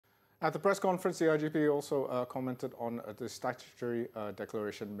At the press conference, the IGP also commented on the statutory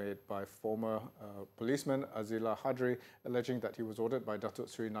declaration made by former policeman Azilah Hadri, alleging that he was ordered by Datuk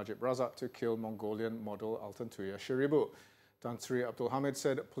Seri Najib Razak to kill Mongolian model Altantuya Shaariibuu. Datuk Seri Abdul Hamid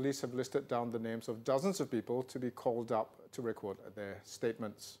said police have listed down the names of dozens of people to be called up to record their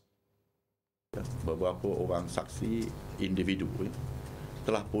statements. Beberapa orang saksi individu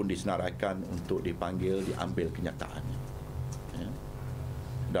telah pun disenaraikan untuk dipanggil, diambil kenyataannya.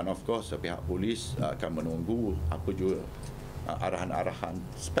 Dan of course pihak polis akan menunggu apa juga arahan-arahan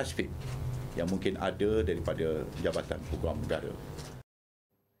spesifik yang mungkin ada daripada Jabatan Peguam Negara.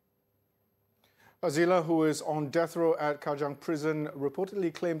 Azilah, who is on death row at Kajang Prison,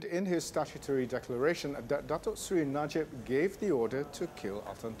 reportedly claimed in his statutory declaration that Datuk Seri Najib gave the order to kill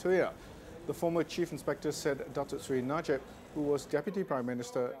Altantuya. The former Chief Inspector said Datuk Seri Najib, who was Deputy Prime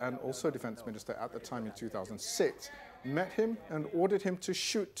Minister and also Defence Minister at the time in 2006, met him and ordered him to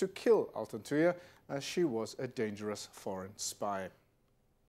shoot to kill Altantuya as she was a dangerous foreign spy.